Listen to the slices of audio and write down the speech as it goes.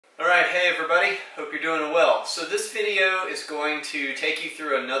Alright, hey everybody, hope you're doing well. So this video is going to take you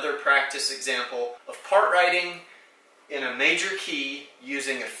through another practice example of part writing in a major key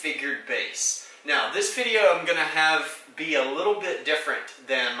using a figured bass. Now this video I'm going to have be a little bit different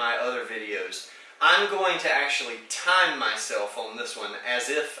than my other videos. I'm going to actually time myself on this one as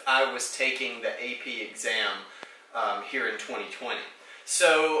if I was taking the AP exam here in 2020.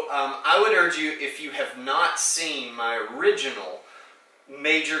 So I would urge you, if you have not seen my original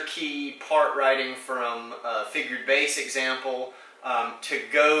major key part writing from a figured bass example, to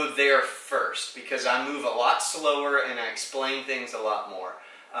go there first, because I move a lot slower and I explain things a lot more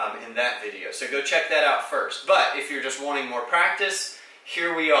in that video. So go check that out first. But if you're just wanting more practice,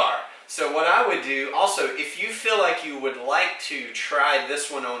 here we are. So what I would do, also, if you feel like you would like to try this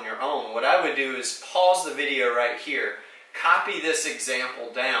one on your own, what I would do is pause the video right here, copy this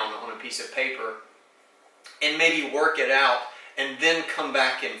example down on a piece of paper, and maybe work it out, and then come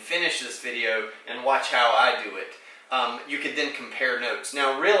back and finish this video and watch how I do it. You could then compare notes.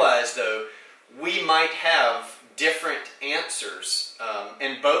 Now realize though, we might have different answers,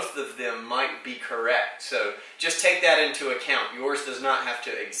 and both of them might be correct. So just take that into account. Yours does not have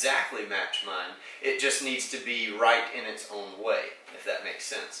to exactly match mine. It just needs to be right in its own way, if that makes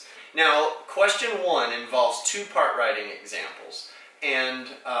sense. Now, question one involves two part writing examples, and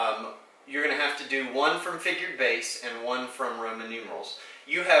you're going to have to do one from figured bass and one from Roman numerals.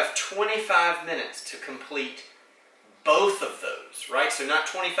 You have 25 minutes to complete both of those, right? So not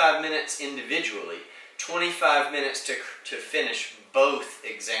 25 minutes individually, 25 minutes to finish both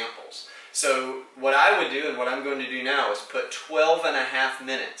examples. So what I would do, and what I'm going to do now, is put 12.5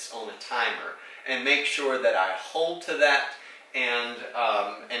 minutes on a timer and make sure that I hold to that and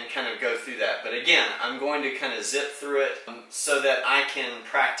kind of go through that. But again, I'm going to kind of zip through it so that I can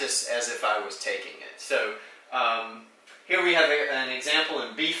practice as if I was taking it. So here we have an example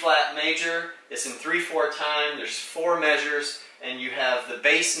in B flat major. It's in 3/4 time. There's 4 measures, and you have the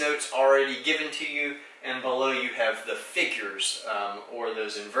bass notes already given to you, and below you have the figures or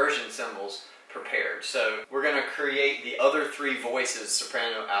those inversion symbols prepared. So we're going to create the other 3 voices: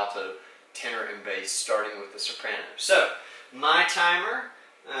 soprano, alto, tenor, and bass, starting with the soprano. So my timer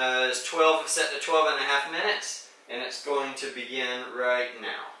is set to 12.5 minutes, and it's going to begin right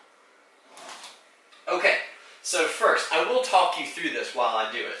now. Okay, so first, I will talk you through this while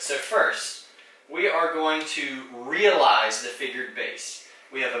I do it. So first, we are going to realize the figured bass.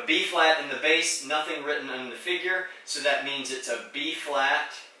 We have a B flat in the bass, nothing written in the figure, so that means it's a B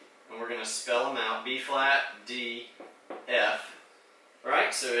flat, and we're going to spell them out: B flat, D, F.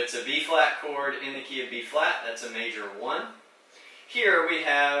 Right, so it's a B flat chord in the key of B flat. That's a major 1. Here we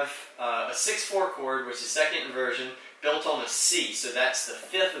have a 6/4 chord, which is second inversion, built on a C. So that's the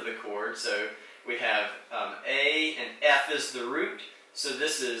 5th of the chord. So we have A and F is the root. So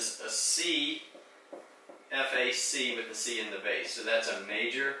this is a C, F, A, C with the C in the bass. So that's a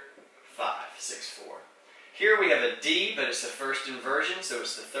major 5, 6/4. Here we have a D, but it's the first inversion, so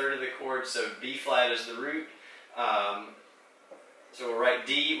it's the 3rd of the chord. So B flat is the root. So we'll write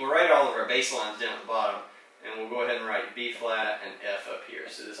D. We'll write all of our bass lines down at the bottom. And we'll go ahead and write B flat and F up here.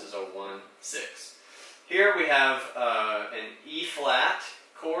 So this is a 1, 6. Here we have an E flat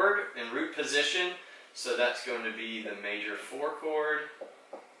chord in root position. So that's going to be the major 4 chord.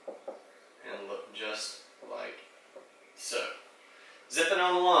 And look just like so. Zipping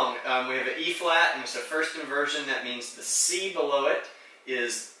on along, we have an E flat, and it's the first inversion. That means the C below it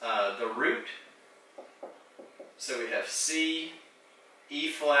is the root. So we have C, E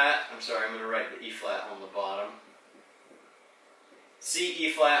flat, I'm sorry, I'm going to write the E flat on the bottom. C,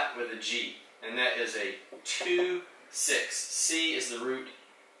 E flat with a G, and that is a 2, 6. C is the root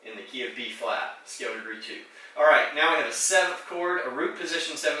in the key of B flat, scale degree 2. Alright, now we have a 7th chord, a root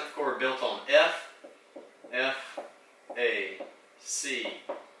position 7th chord built on F, F, A, C,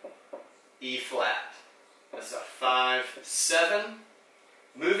 E flat. That's a 5, 7.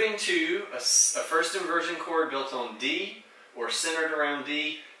 Moving to a first inversion chord built on D, or centered around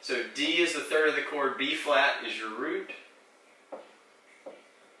D. So D is the 3rd of the chord, B flat is your root.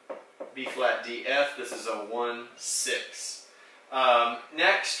 B flat, D, F, this is a 1, 6.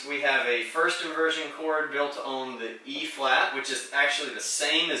 Next we have a first inversion chord built on the E flat, which is actually the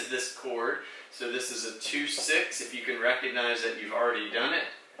same as this chord. So this is a 2, 6. If you can recognize that you've already done it,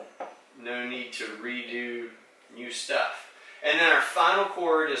 no need to redo new stuff. And then our final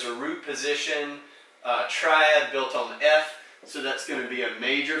chord is a root position triad built on the F. So that's going to be a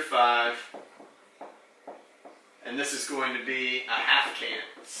major 5, and this is going to be a half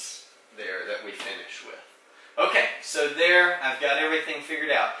cadence there that we finish with. Okay, so there, I've got everything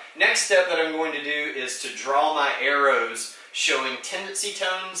figured out. Next step that I'm going to do is to draw my arrows showing tendency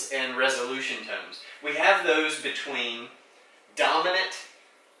tones and resolution tones. We have those between dominant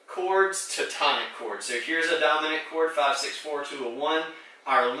chords to tonic chords. So here's a dominant chord, 5, 6, 4 to a 1.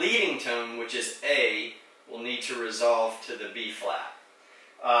 Our leading tone, which is A, will need to resolve to the B flat.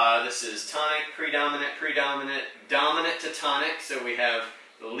 This is tonic, predominant, predominant, dominant to tonic. So we have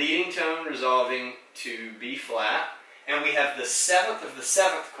the leading tone resolving to B flat. And we have the 7th of the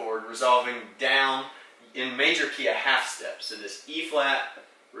 7th chord resolving down in major key a half step. So this E flat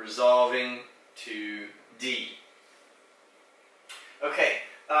resolving to D. Okay,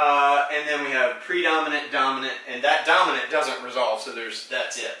 and then we have predominant, dominant, and that dominant doesn't resolve, so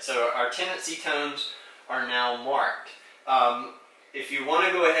that's it. So our tendency tones are now marked. If you want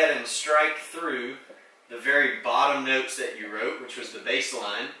to go ahead and strike through the very bottom notes that you wrote, which was the bass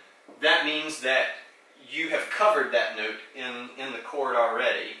line, that means that you have covered that note in the chord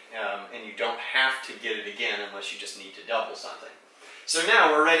already, and you don't have to get it again unless you just need to double something. So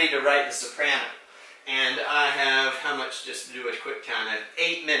now we're ready to write the soprano. And I have, how much, just to do a quick count, I have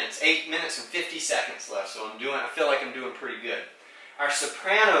 8 minutes and 50 seconds left, so I feel like I'm doing pretty good. Our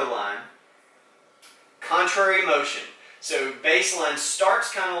soprano line, contrary motion. So bass line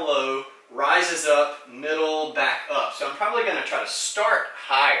starts kind of low, rises up, middle, back up. So I'm probably going to try to start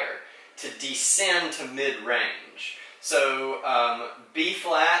higher to descend to mid-range. So B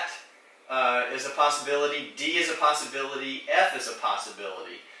flat is a possibility, D is a possibility, F is a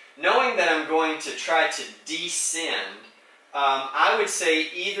possibility. Knowing that I'm going to try to descend, I would say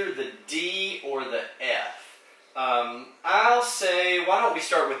either the D or the F. I'll say, why don't we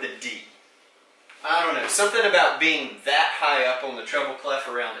start with the D? I don't know, something about being that high up on the treble clef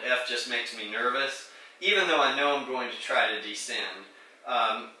around F just makes me nervous. Even though I know I'm going to try to descend,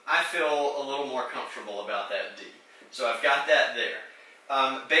 I feel a little more comfortable about that D. So I've got that there.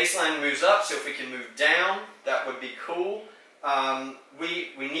 Bass line moves up, so if we can move down, that would be cool.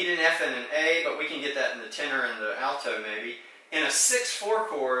 We need an F and an A, but we can get that in the tenor and the alto maybe. In a 6/4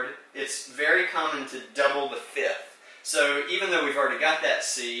 chord, it's very common to double the 5th. So even though we've already got that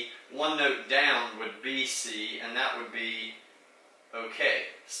C, one note down would be C, and that would be okay.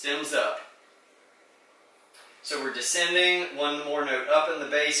 Stems up. So we're descending, one more note up in the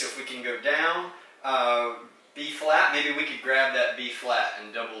bass. So if we can go down, B flat, maybe we could grab that B flat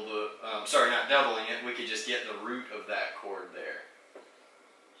and double the, sorry, not doubling it, we could just get the root of that chord there.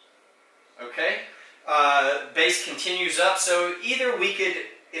 Okay? Bass continues up, so either we could,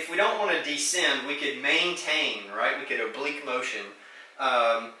 if we don't want to descend, we could maintain, right? We could oblique motion.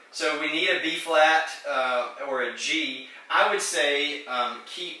 So we need a B flat or a G. I would say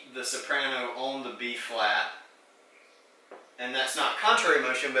keep the soprano on the B flat. And that's not contrary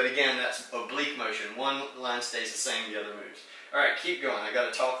motion, but again, that's oblique motion. One line stays the same, the other moves. All right, keep going. I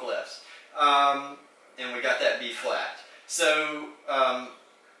got to talk less. And we got that B flat. So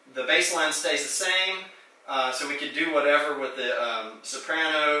the bass line stays the same. So we could do whatever with the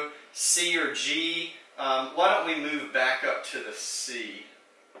soprano, C or G. Why don't we move back up to the C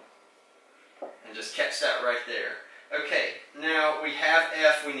and just catch that right there. Okay, now we have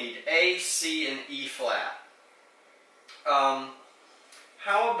F. We need A, C, and E flat.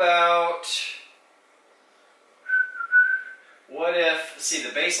 How about, what if, see,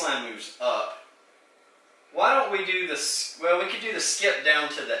 the bass line moves up. Why don't we do this, well, we could do the skip down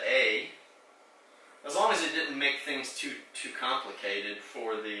to the A, as long as it didn't make things too complicated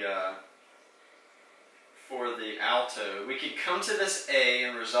for the alto. We could come to this A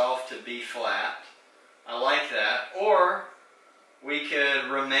and resolve to B flat. I like that. Or we could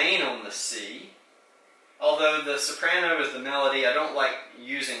remain on the C. Although the soprano is the melody, I don't like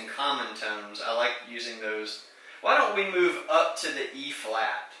using common tones. I like using those. Why don't we move up to the E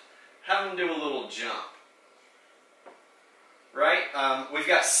flat? Have them do a little jump. Right? We've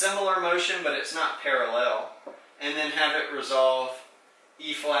got similar motion, but it's not parallel. And then have it resolve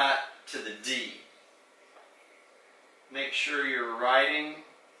E flat to the D. Make sure you're writing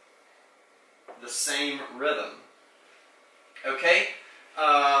the same rhythm. Okay?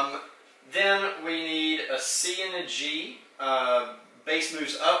 Then we need a C and a G. Bass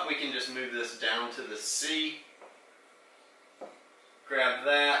moves up, we can just move this down to the C. Grab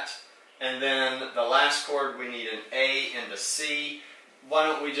that. And then the last chord, we need an A and a C. Why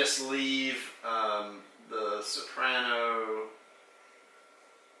don't we just leave the soprano,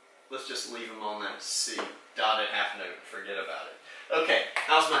 let's just leave them on that C, dotted half note, forget about it. Okay,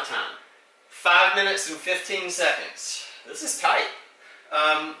 how's my time? 5 minutes and 15 seconds. This is tight.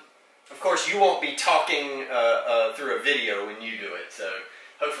 Of course, you won't be talking through a video when you do it, so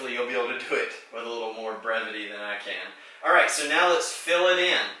hopefully you'll be able to do it with a little more brevity than I can. Alright, so now let's fill it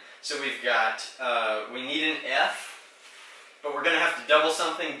in. So we've got, we need an F, but we're going to have to double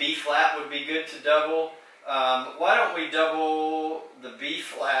something. B flat would be good to double. Why don't we double the B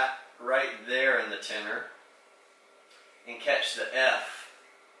flat right there in the tenor and catch the F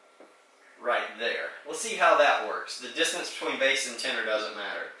right there. We'll see how that works. The distance between bass and tenor doesn't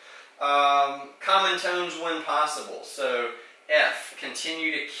matter. Common tones when possible. So F,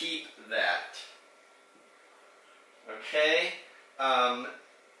 continue to keep that. Okay.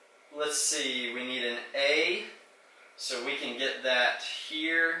 Let's see, we need an A, so we can get that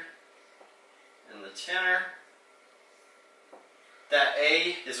here in the tenor. That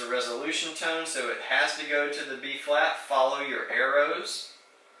A is a resolution tone, so it has to go to the B flat. Follow your arrows.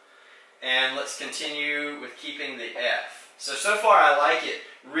 And let's continue with keeping the F. So far I like it.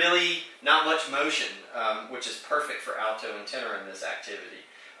 Really not much motion, which is perfect for alto and tenor in this activity.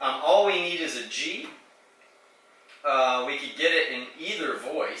 All we need is a G. We could get it in either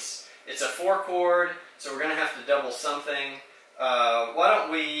voice. It's a 4-chord, so we're going to have to double something. Why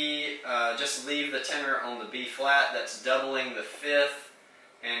don't we just leave the tenor on the B flat, that's doubling the 5th,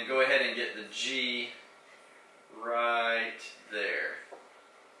 and go ahead and get the G right there.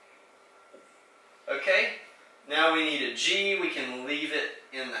 Okay, now we need a G, we can leave it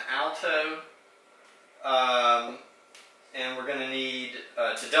in the alto, and we're going to need,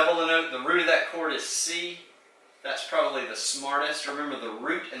 to double the note, the root of that chord is C. That's probably the smartest. Remember, the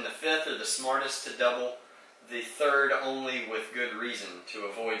root and the 5th are the smartest to double. The 3rd only with good reason, to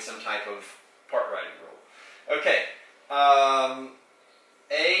avoid some type of part writing rule. Okay, A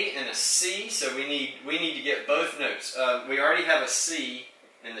and a C, so we need to get both notes. We already have a C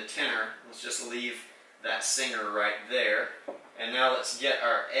in the tenor. Let's just leave that singer right there. And now let's get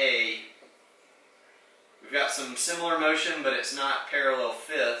our A. We've got some similar motion, but it's not parallel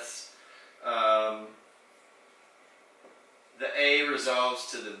fifths. The A resolves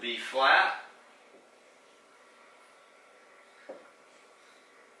to the B flat.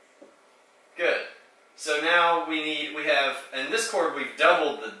 Good. So now we have, in this chord we've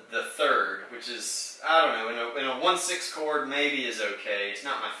doubled the 3rd, which is, I don't know, in a 1/6 chord maybe is okay. It's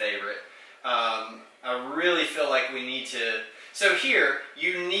not my favorite. I really feel like we need to, so here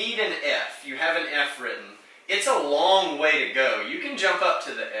you need an F. You have an F written. It's a long way to go. You can jump up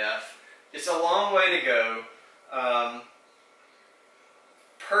to the F. It's a long way to go.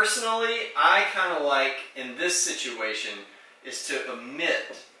 Personally, I kind of like, in this situation, is to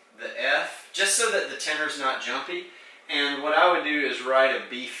omit the F, just so that the tenor's not jumpy. And what I would do is write a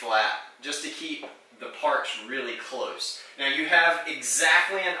B flat, just to keep the parts really close. Now you have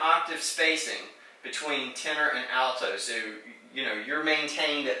exactly an octave spacing between tenor and alto, so you know you're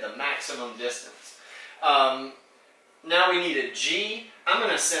maintained at the maximum distance. Now we need a G. I'm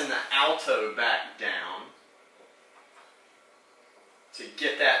going to send the alto back down to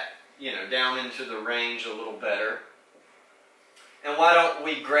get that, you know, down into the range a little better. And why don't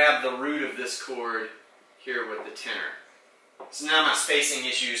we grab the root of this chord here with the tenor? So now my spacing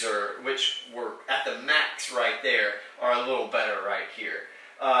issues, which were at the max right there, are a little better right here.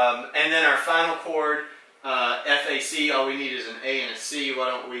 And then our final chord, F, A, C, all we need is an A and a C. Why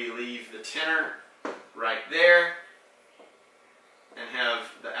don't we leave the tenor right there and have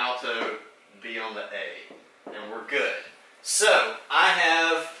the alto be on the A. And we're good. So I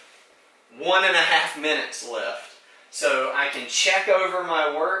have 1.5 minutes left. So I can check over my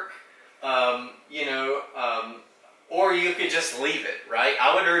work, or you could just leave it, right?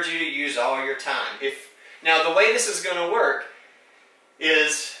 I would urge you to use all your time. Now the way this is going to work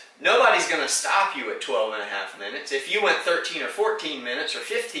is nobody's going to stop you at 12.5 minutes. If you went 13 or 14 minutes or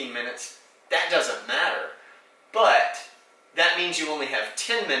 15 minutes, that doesn't matter. But that means you only have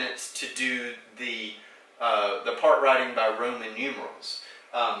 10 minutes to do the part writing by Roman numerals.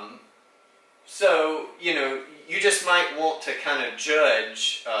 So, you know, you just might want to kind of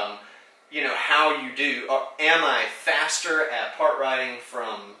judge, how you do. Am I faster at part writing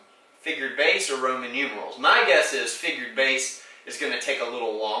from figured bass or Roman numerals? My guess is figured bass is going to take a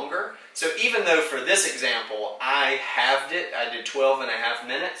little longer. So even though for this example I halved it, I did 12.5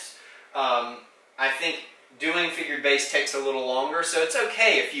 minutes, I think doing figured bass takes a little longer. So it's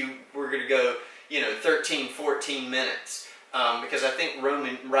okay if you were going to go, 13, 14 minutes, because I think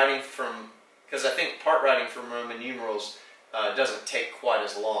part writing from Roman numerals doesn't take quite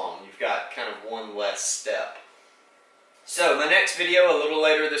as long. You've got kind of one less step. So my next video a little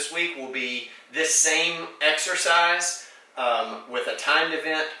later this week will be this same exercise with a timed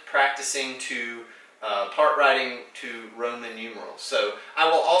event practicing to part writing to Roman numerals. So I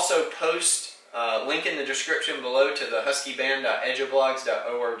will also post link in the description below to the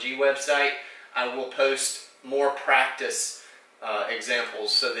huskyband.edublogs.org website. I will post more practice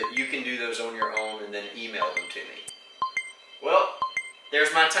examples so that you can do those on your own and then email them to me. Well,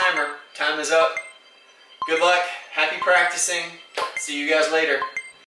 there's my timer. Time is up. Good luck. Happy practicing. See you guys later.